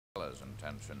Umbrella's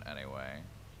intention anyway.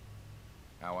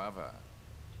 However,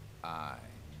 I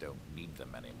don't need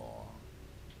them anymore.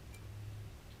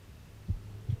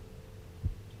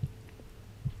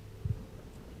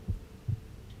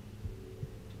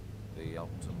 The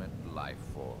ultimate life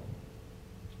form.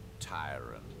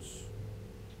 Tyrants.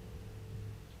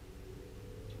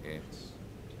 It's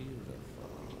beautiful.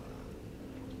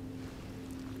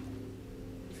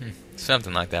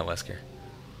 Something like that, Wesker.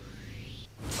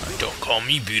 Don't call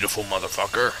me beautiful,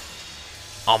 motherfucker.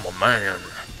 I'm a man.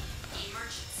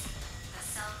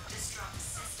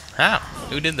 How?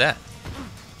 Who did that?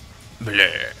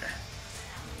 Bleh.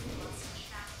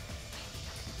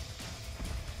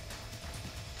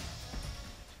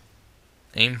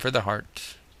 Aim for the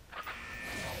heart.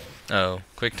 Oh,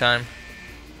 quick time.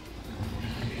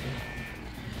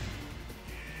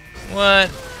 What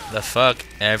the fuck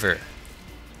ever.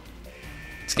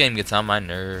 This game gets on my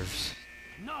nerves.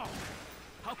 No!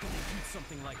 How can they keep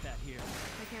something like that here?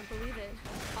 I can't believe it.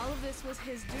 All of this was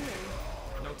his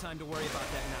doing. No time to worry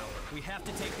about that now. We have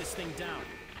to take this thing down.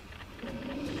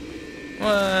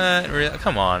 What? Really?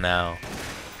 Come on now.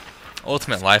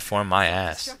 Ultimate life form, my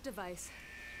ass. Destruct device.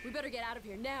 We better get out of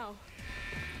here now.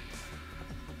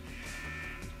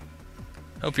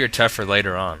 Hope you're tougher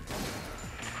later on.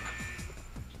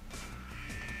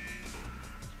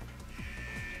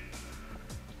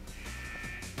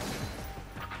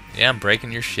 Yeah, I'm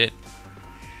breaking your shit.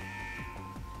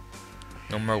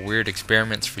 No more weird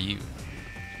experiments for you.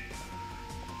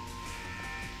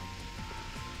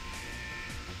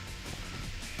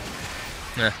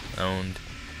 Owned.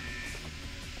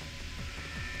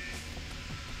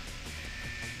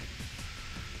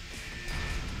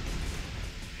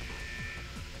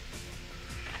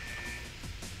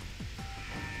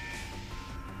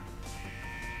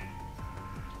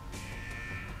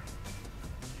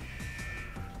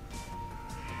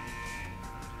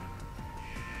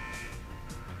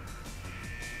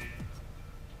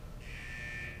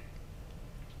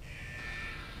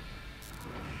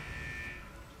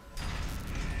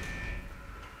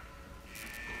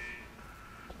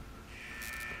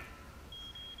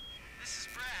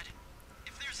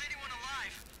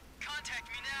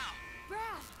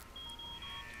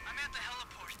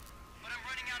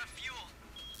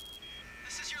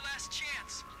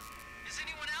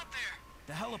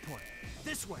 The heliport.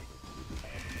 This way.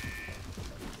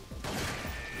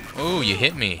 Oh, you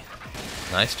hit me.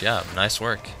 Nice job. Nice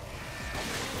work.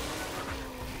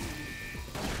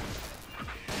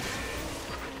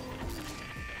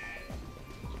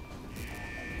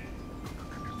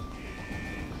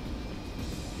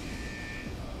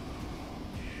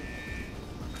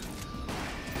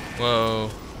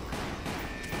 Whoa.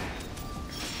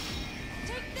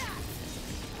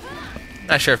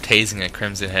 Not sure if tasing a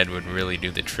Crimson Head would really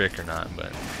do the trick or not,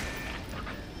 but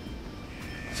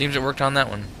seems it worked on that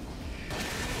one.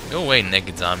 Go away,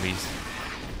 naked zombies.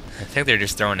 I think they're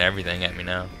just throwing everything at me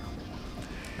now.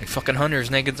 Like fucking hunters,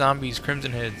 naked zombies,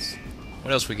 Crimson Heads.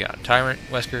 What else we got? Tyrant,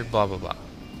 Wesker, blah blah blah.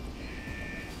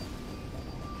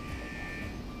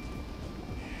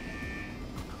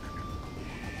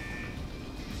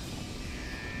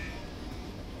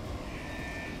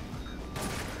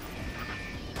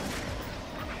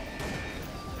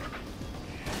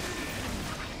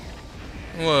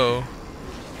 Whoa.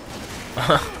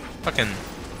 Fucking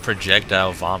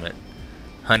projectile vomit.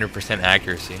 100%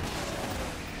 accuracy.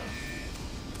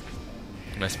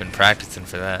 Must have been practicing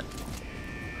for that.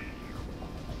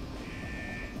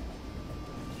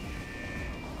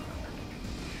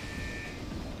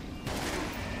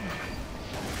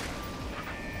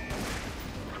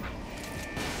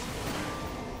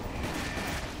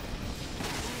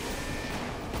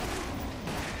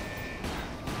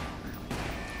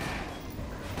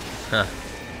 Huh.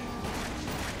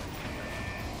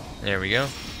 There we go.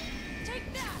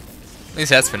 At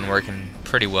least that's been working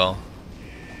pretty well.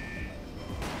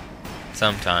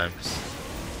 Sometimes.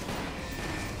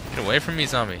 Get away from me,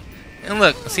 zombie. And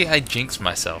look, see, I jinxed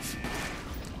myself.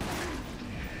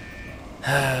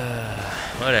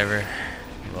 Whatever.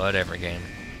 Whatever, game.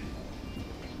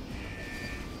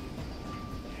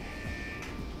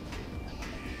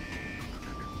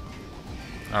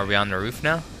 Are we on the roof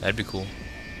now? That'd be cool.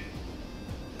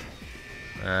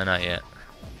 Not yet.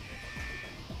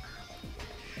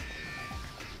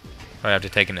 Probably have to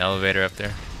take an elevator up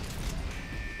there.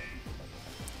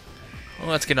 Well,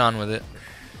 let's get on with it.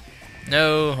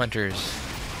 No hunters.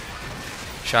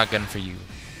 Shotgun for you.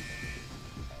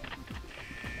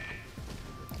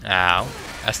 Ow.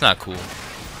 That's not cool.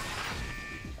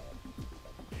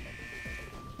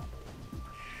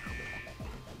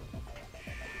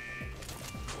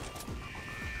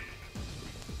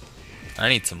 I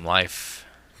need some life.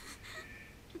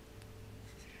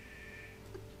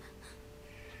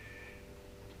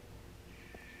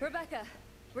 Rebecca,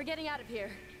 we're getting out of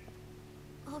here.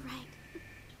 All right.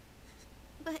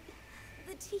 But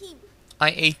the team...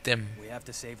 I ate them. We have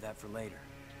to save that for later.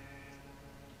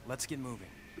 Let's get moving.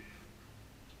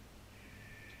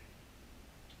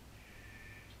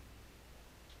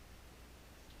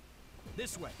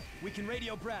 This way. We can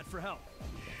radio Brad for help.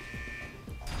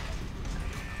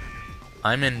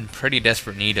 I'm in pretty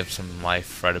desperate need of some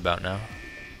life right about now.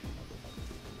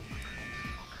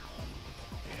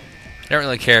 I don't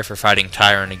really care for fighting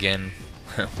Tyrant again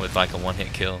with like a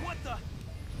one-hit kill. What the?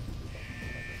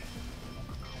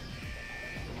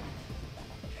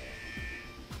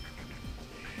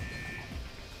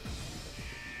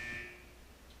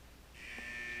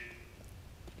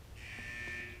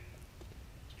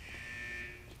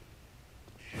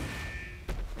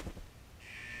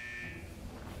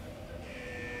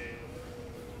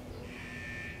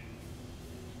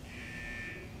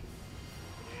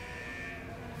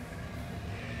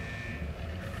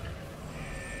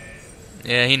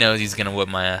 Yeah, he knows he's gonna whip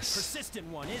my ass. Persistent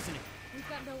one, isn't he? We've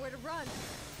got nowhere to run.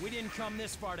 We didn't come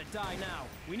this far to die now.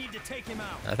 We need to take him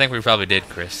out. I think we probably did,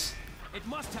 Chris. It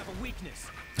must have a weakness.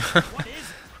 What is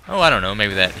it? Oh, I don't know.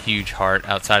 Maybe that huge heart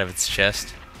outside of its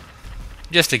chest.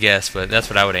 Just a guess, but that's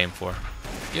what I would aim for.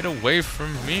 Get away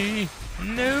from me!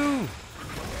 No!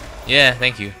 Yeah,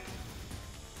 thank you.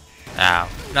 Ow.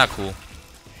 Not cool.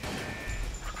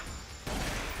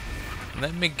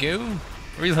 Let me go.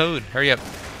 Reload. Hurry up.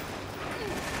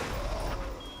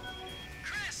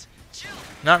 Chris, chill.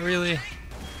 Not really.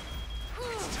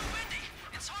 It's too windy.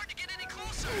 It's hard to get any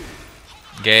closer.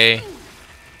 Hold on. Gay.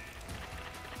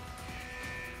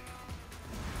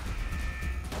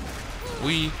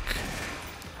 Weak.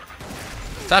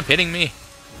 Stop hitting me.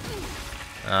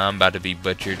 I'm about to be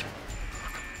butchered.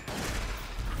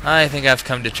 I think I've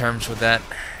come to terms with that.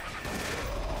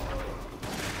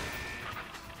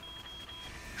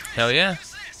 Hell yeah.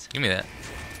 Give me that.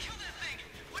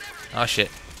 Oh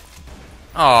shit.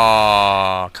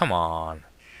 Oh, come on.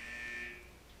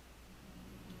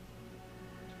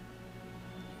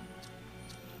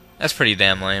 That's pretty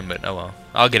damn lame, but oh well.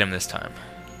 I'll get him this time.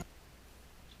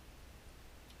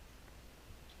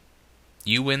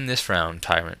 You win this round,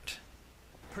 Tyrant.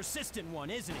 Persistent one,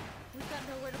 isn't he? We've got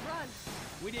nowhere to run.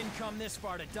 We didn't come this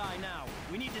far to die now.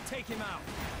 We need to take him out.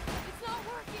 It's not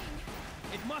working.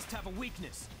 It must have a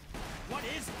weakness. What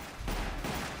is it?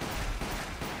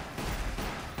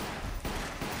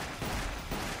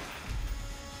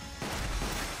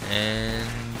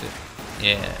 And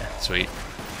yeah, sweet.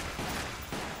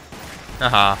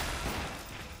 Haha.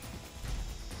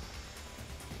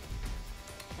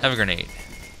 Have a grenade.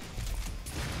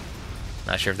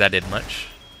 Not sure if that did much.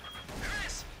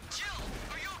 Chris, chill.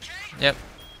 Are you okay? Yep.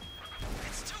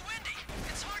 It's too windy.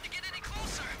 It's hard to get any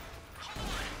closer. Hold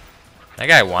on. That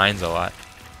guy whines a lot.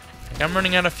 Like, I'm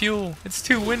running out of fuel. It's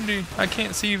too windy. I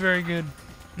can't see very good.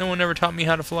 No one ever taught me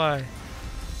how to fly.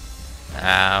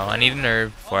 Ow, I need a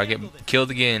nerve before I get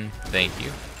killed again. Thank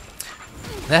you.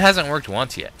 That hasn't worked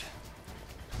once yet.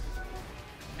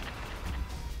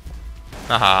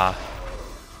 Haha.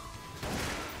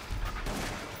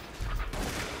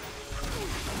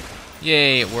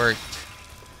 Yay, it worked.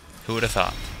 Who would have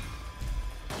thought?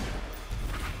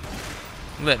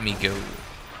 Let me go.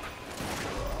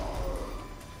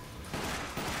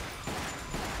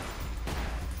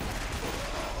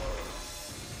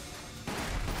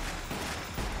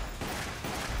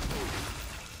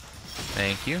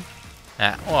 Thank you.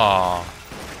 Aw.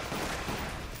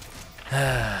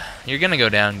 You're gonna go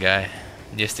down, guy.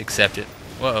 Just accept it.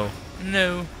 Whoa.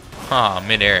 No. Aw,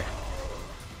 midair.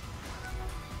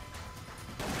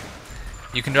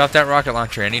 You can drop that rocket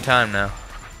launcher anytime now.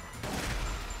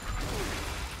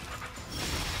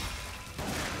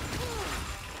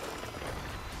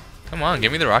 Come on,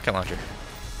 give me the rocket launcher.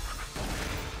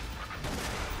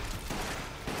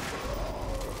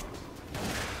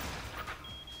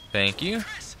 Thank you.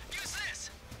 Chris, use this.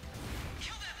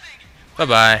 Kill that thing.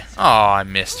 Bye-bye. Oh, I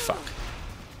missed. Fuck.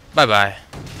 Bye-bye.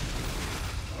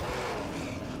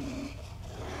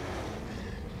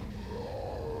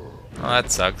 Oh,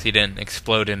 that sucks. He didn't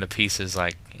explode into pieces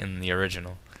like in the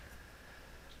original.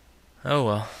 Oh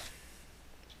well.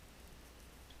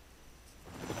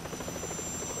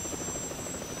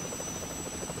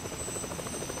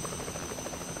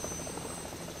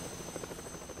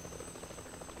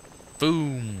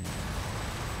 Boom.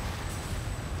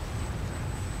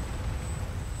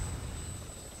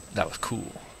 That was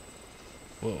cool.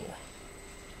 Whoa.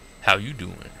 How you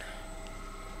doing?